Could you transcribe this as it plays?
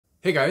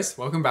Hey guys,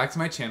 welcome back to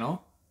my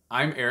channel.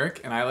 I'm Eric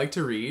and I like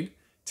to read.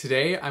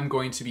 Today I'm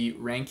going to be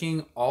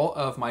ranking all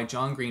of my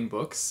John Green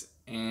books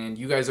and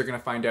you guys are going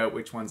to find out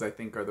which ones I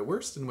think are the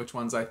worst and which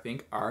ones I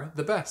think are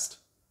the best.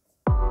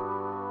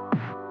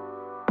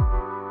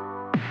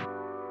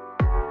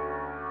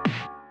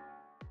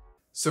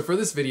 So for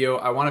this video,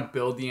 I want to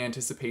build the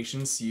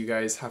anticipation so you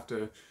guys have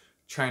to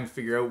try and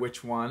figure out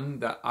which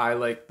one that I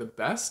like the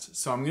best.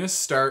 So I'm going to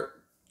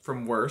start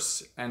from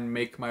worst and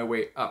make my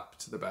way up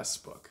to the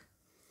best book.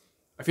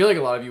 I feel like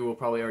a lot of you will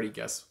probably already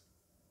guess,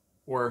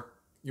 or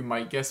you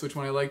might guess which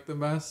one I like the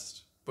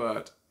best,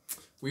 but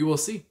we will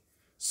see.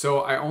 So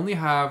I only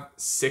have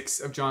 6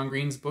 of John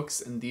Green's books,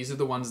 and these are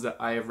the ones that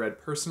I have read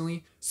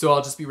personally. So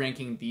I'll just be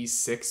ranking these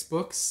 6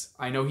 books.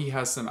 I know he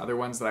has some other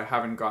ones that I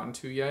haven't gotten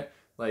to yet,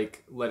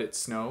 like Let It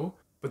Snow,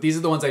 but these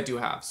are the ones I do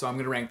have, so I'm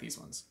going to rank these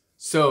ones.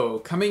 So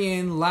coming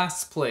in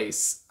last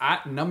place,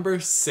 at number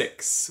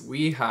 6,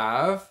 we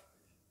have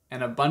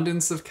An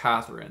Abundance of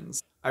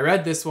Catherines. I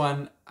read this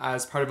one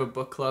as part of a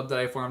book club that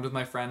I formed with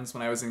my friends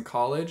when I was in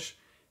college,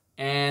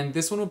 and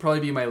this one will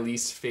probably be my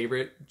least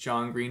favorite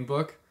John Green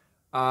book.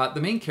 The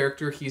main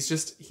character,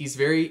 he's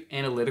very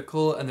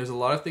analytical, and there's a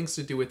lot of things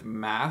to do with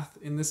math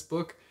in this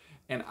book,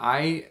 and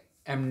I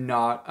am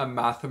not a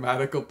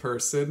mathematical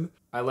person.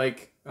 I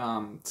like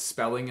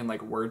spelling and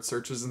like word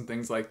searches and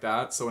things like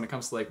that, so when it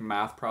comes to like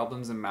math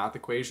problems and math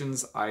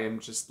equations, I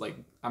am just like,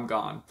 I'm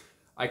gone.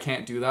 I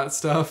can't do that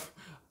stuff.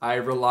 I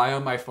rely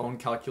on my phone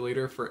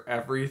calculator for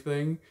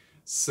everything.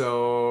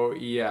 So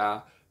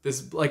yeah,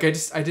 this, like, I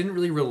didn't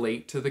really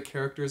relate to the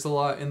characters a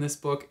lot in this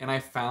book, and I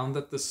found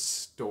that the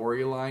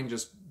storyline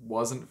just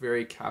wasn't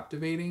very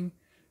captivating.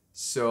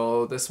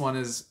 So this one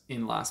is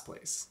in last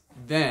place.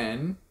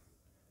 Then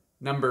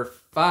number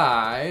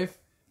 5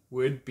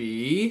 would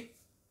be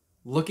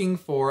Looking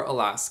for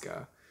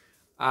Alaska.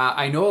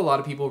 I know a lot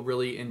of people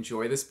really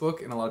enjoy this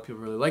book and a lot of people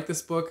really like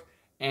this book,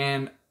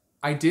 and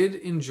I did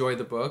enjoy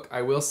the book.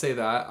 I will say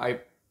that. I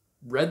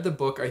read the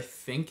book, I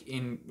think,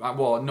 in...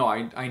 Well, no,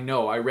 I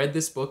know. I read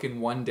this book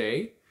in one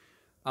day.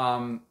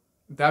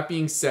 That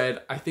being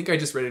said, I think I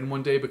just read it in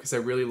one day because I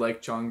really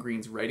like John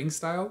Green's writing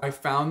style. I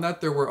found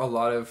that there were a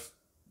lot of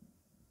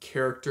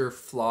character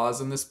flaws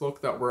in this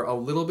book that were a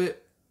little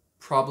bit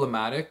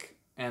problematic,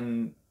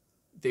 and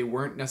they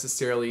weren't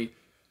necessarily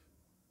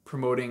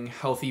promoting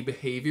healthy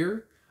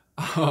behavior.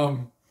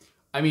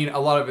 I mean, a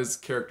lot of his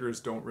characters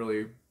don't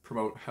really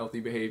promote healthy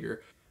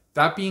behavior.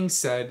 That being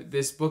said,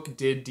 this book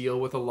did deal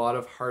with a lot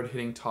of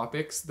hard-hitting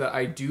topics that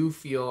I do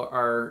feel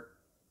are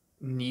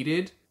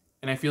needed,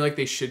 and I feel like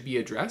they should be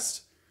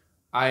addressed.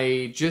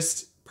 I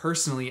just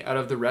personally, out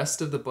of the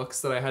rest of the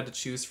books that I had to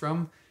choose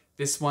from,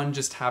 this one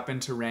just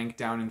happened to rank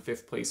down in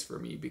 5th place for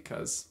me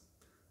because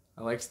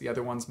I liked the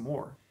other ones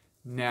more.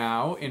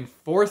 Now, in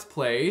 4th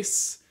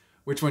place,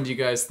 which one do you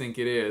guys think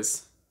it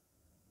is?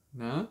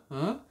 No?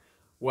 Huh?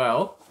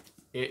 Well,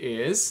 it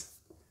is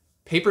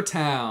Paper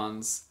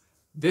Towns.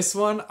 This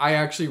one I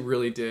actually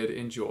really did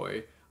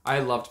enjoy. I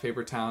loved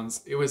Paper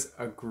Towns. It was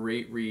a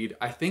great read.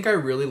 I think I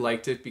really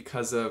liked it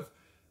because of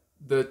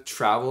the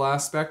travel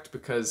aspect,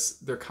 because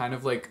they're kind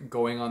of like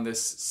going on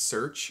this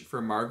search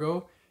for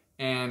Margot,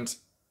 and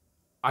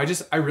I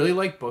really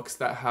like books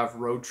that have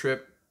road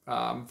trip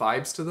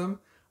vibes to them.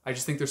 I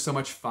just think they're so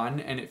much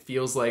fun, and it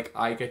feels like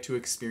I get to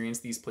experience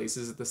these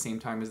places at the same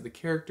time as the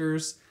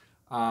characters.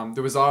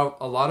 There was a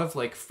lot of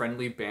like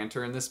friendly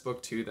banter in this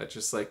book too that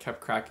just like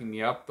kept cracking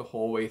me up the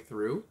whole way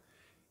through.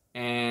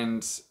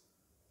 And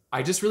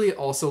I just really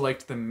also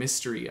liked the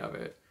mystery of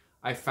it.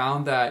 I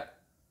found that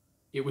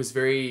it was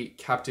very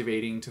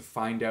captivating to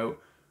find out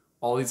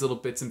all these little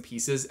bits and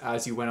pieces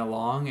as you went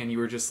along, and you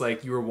were just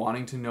like, you were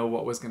wanting to know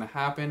what was going to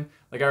happen.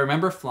 Like, I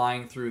remember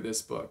flying through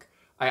this book.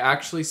 I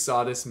actually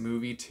saw this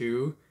movie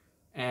too,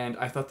 and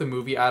I thought the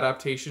movie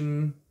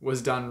adaptation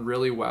was done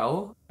really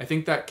well. I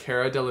think that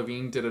Cara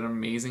Delevingne did an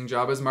amazing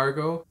job as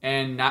Margot,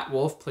 and Nat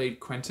Wolff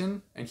played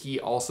Quentin, and he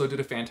also did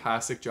a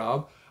fantastic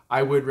job.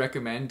 I would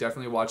recommend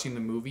definitely watching the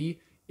movie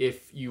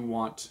if you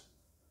want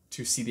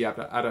to see the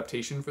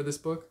adaptation for this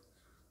book.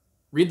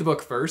 Read the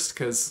book first,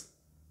 because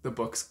the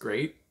book's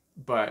great,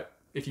 but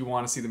if you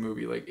want to see the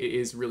movie, like, it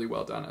is really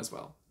well done as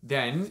well.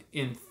 Then,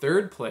 in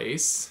 3rd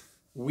place,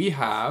 we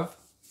have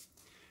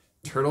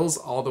Turtles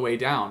All the Way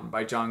Down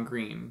by John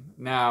Green.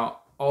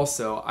 Now,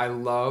 also, I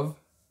love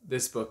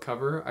this book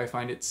cover. I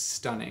find it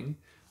stunning.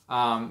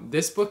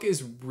 This book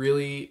is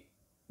really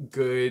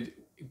good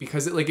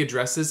because it like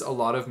addresses a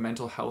lot of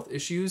mental health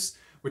issues,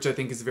 which I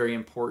think is very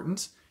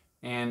important.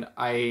 And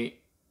I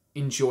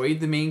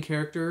enjoyed the main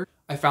character.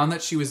 I found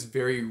that she was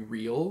very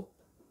real.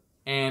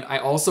 And I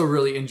also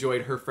really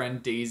enjoyed her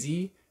friend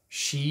Daisy.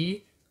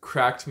 She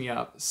cracked me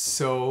up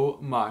so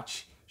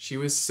much. She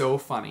was so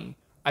funny.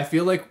 I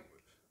feel like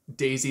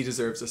Daisy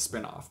deserves a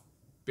spin-off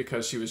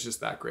because she was just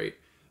that great.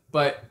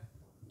 But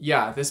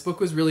yeah, this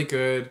book was really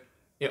good.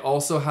 It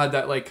also had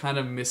that like kind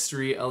of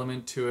mystery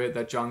element to it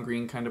that John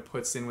Green kind of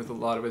puts in with a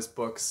lot of his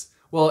books.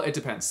 Well, it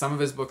depends. Some of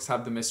his books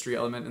have the mystery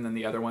element, and then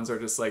the other ones are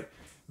just like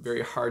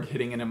very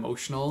hard-hitting and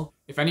emotional.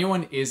 If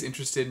anyone is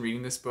interested in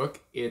reading this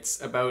book,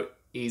 it's about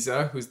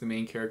Asa, who's the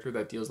main character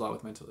that deals a lot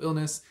with mental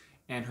illness,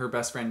 and her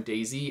best friend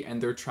Daisy,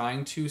 and they're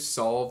trying to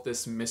solve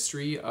this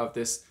mystery of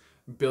this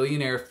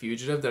billionaire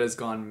fugitive that has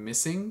gone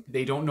missing.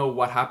 They don't know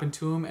what happened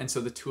to him, and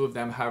so the two of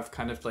them have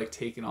kind of like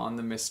taken on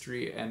the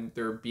mystery, and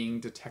they're being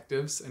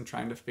detectives and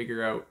trying to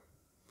figure out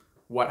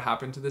what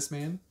happened to this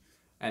man.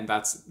 And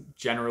that's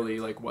generally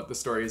like what the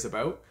story is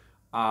about.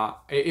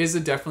 It is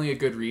definitely a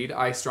good read.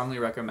 I strongly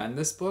recommend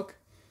this book.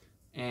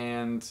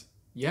 And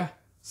yeah,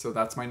 so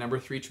that's my number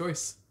 3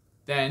 choice.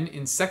 Then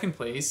in second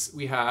place,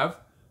 we have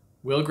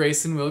Will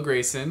Grayson, Will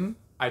Grayson.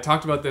 I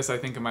talked about this, I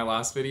think, in my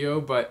last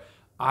video, but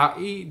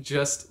I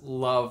just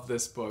love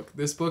this book.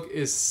 This book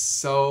is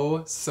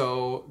so,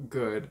 so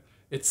good.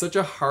 It's such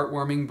a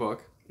heartwarming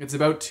book. It's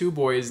about 2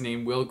 boys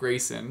named Will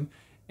Grayson,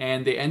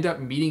 and they end up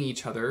meeting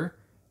each other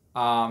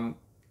and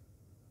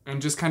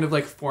just kind of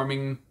like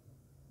forming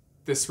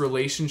this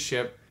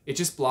relationship. It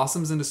just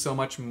blossoms into so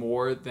much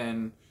more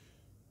than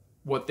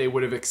what they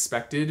would have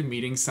expected,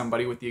 meeting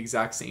somebody with the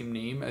exact same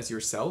name as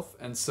yourself.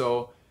 And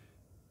so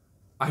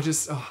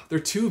they're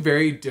 2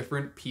 very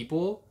different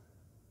people,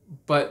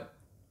 but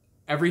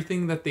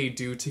everything that they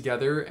do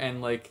together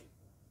and like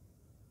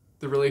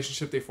the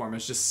relationship they form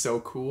is just so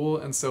cool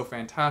and so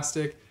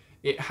fantastic.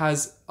 It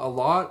has a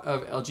lot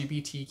of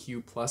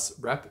LGBTQ plus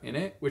rep in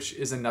it, which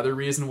is another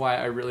reason why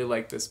I really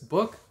like this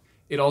book.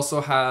 It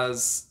also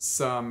has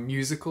some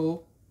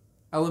musical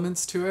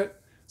elements to it,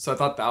 so I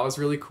thought that was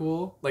really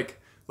cool. Like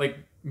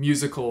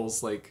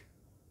musicals like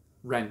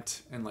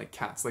Rent and like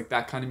Cats, like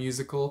that kind of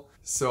musical.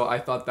 So I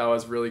thought that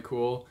was really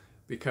cool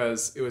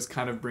because it was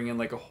kind of bringing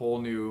like a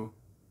whole new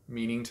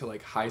meaning to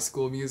like High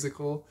School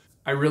Musical.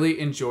 I really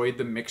enjoyed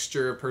the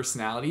mixture of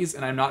personalities,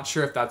 and I'm not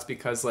sure if that's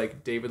because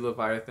like David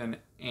Leviathan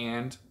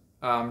and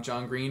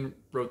John Green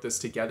wrote this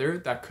together.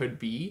 That could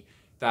be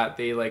that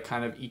they like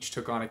kind of each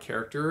took on a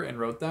character and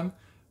wrote them,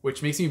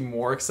 which makes me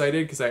more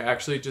excited because I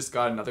actually just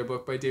got another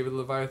book by David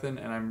Leviathan,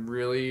 and I'm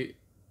really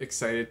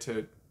excited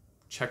to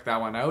check that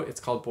one out. It's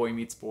called Boy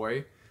Meets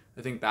Boy.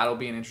 I think that'll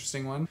be an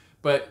interesting one.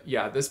 But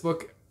yeah, this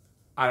book,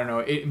 I don't know,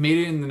 it made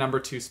it in the number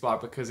 2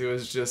 spot because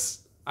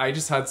I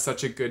just had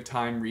such a good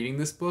time reading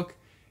this book,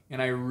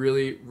 and I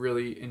really,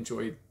 really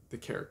enjoyed the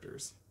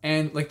characters.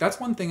 And like that's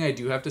one thing I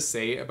do have to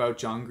say about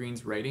John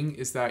Green's writing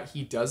is that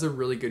he does a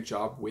really good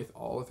job with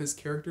all of his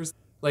characters.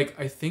 Like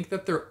I think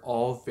that they're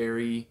all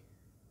very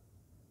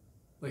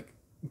like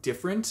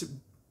different,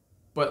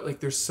 but like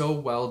they're so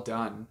well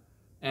done,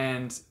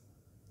 and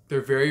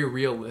they're very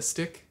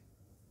realistic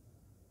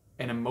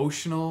and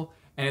emotional.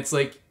 And it's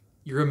like,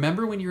 you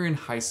remember when you were in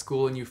high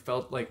school and you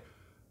felt like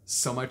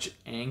so much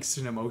angst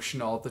and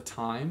emotion all the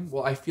time?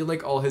 Well, I feel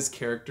like all his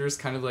characters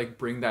kind of like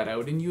bring that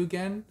out in you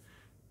again.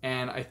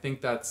 And I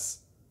think that's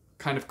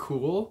kind of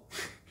cool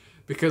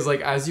because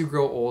like as you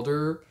grow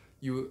older,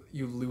 you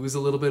lose a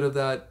little bit of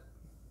that,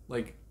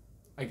 like,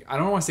 I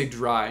don't want to say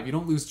drive. You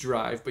don't lose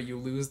drive, but you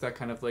lose that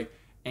kind of like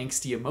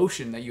angsty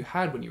emotion that you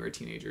had when you were a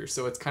teenager.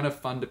 So it's kind of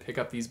fun to pick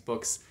up these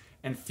books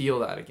and feel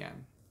that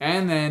again.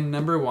 And then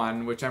number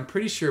 1, which I'm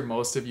pretty sure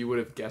most of you would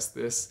have guessed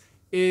this,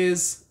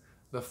 is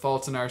The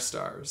Fault in Our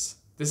Stars.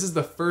 This is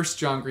the first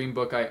John Green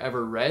book I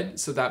ever read,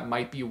 so that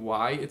might be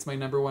why it's my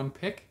number 1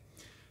 pick.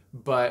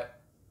 But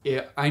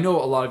I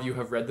know a lot of you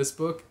have read this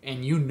book,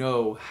 and you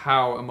know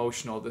how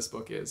emotional this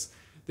book is.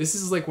 This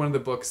is like one of the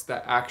books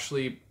that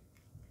actually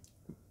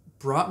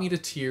brought me to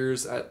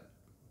tears at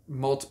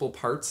multiple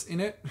parts in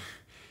it.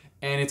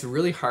 And it's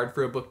really hard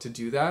for a book to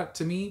do that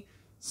to me.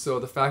 So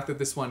the fact that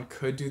this one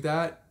could do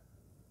that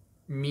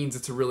means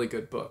it's a really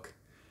good book.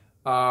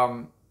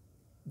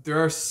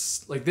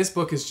 This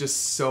book is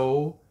just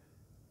so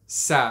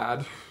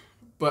sad,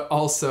 but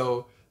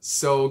also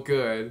so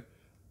good.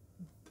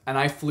 And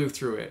I flew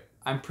through it.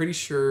 I'm pretty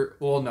sure,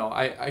 well, no,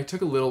 I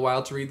took a little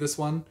while to read this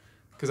one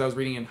because I was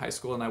reading in high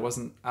school and I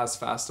wasn't as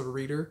fast of a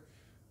reader.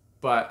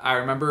 But I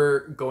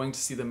remember going to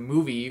see the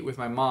movie with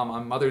my mom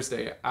on Mother's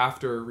Day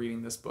after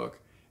reading this book.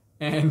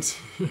 And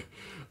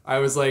I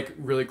was like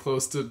really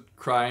close to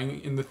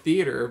crying in the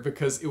theater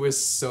because it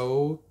was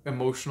so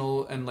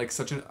emotional and like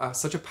such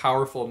a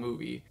powerful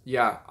movie.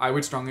 Yeah, I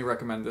would strongly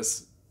recommend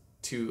this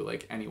to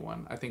like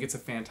anyone. I think it's a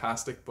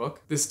fantastic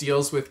book. This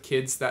deals with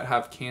kids that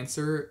have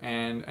cancer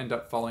and end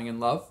up falling in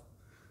love.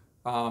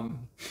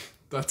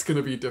 That's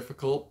gonna be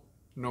difficult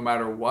no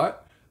matter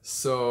what.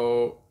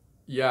 So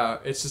yeah,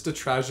 it's just a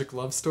tragic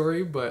love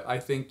story, but I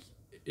think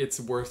it's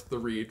worth the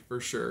read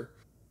for sure.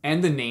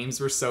 And the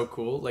names were so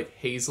cool, like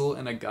Hazel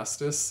and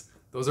Augustus.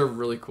 Those are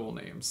really cool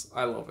names.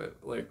 I love it.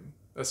 Like,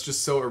 that's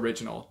just so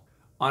original.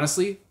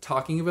 Honestly,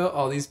 talking about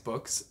all these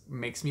books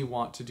makes me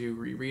want to do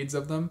rereads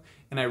of them,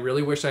 and I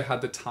really wish I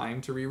had the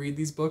time to reread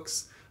these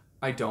books.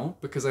 I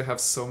don't, because I have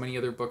so many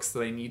other books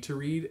that I need to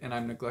read and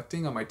I'm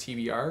neglecting on my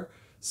TBR,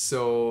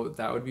 so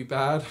that would be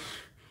bad.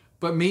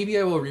 But maybe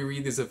I will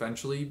reread these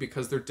eventually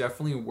because they're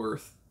definitely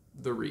worth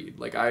the read.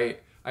 Like, I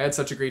had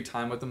such a great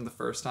time with them the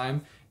first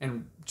time,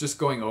 and just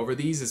going over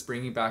these is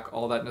bringing back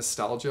all that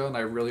nostalgia, and I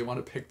really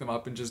want to pick them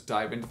up and just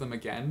dive into them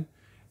again.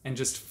 and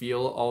just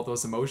feel all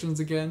those emotions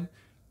again.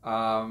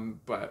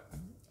 But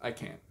I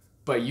can't.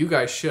 But you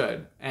guys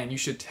should, and you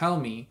should tell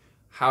me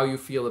how you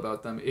feel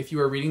about them. If you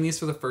are reading these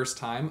for the first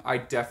time, I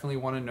definitely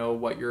want to know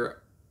what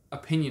your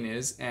opinion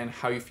is and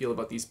how you feel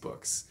about these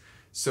books.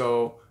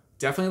 So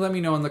definitely let me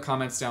know in the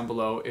comments down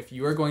below if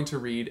you are going to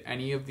read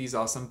any of these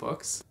awesome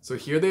books. So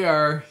here they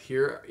are.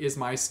 Here is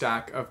my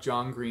stack of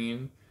John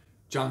Green.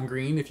 John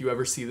Green, if you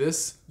ever see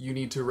this, you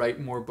need to write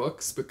more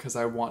books because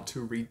I want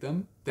to read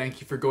them.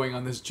 Thank you for going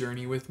on this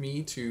journey with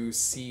me to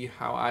see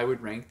how I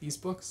would rank these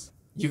books.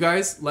 You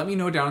guys, let me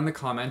know down in the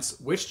comments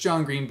which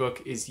John Green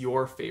book is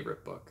your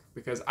favorite book,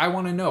 because I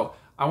want to know.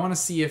 I want to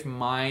see if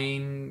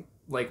mine,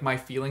 like my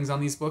feelings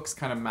on these books,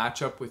 kind of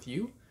match up with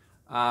you.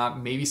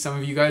 Maybe some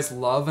of you guys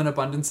love An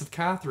Abundance of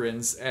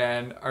Catherines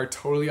and are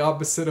totally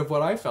opposite of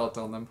what I felt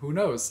on them. Who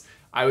knows?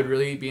 I would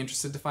really be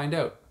interested to find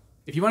out.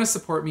 If you want to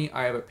support me,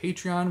 I have a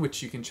Patreon,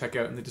 which you can check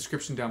out in the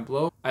description down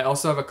below. I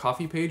also have a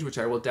Ko-fi page, which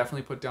I will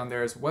definitely put down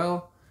there as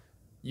well.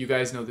 You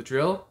guys know the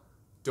drill.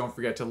 Don't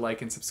forget to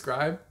like and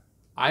subscribe.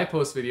 I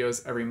post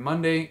videos every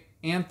Monday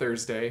and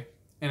Thursday.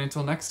 And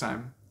until next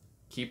time,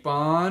 keep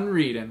on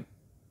reading.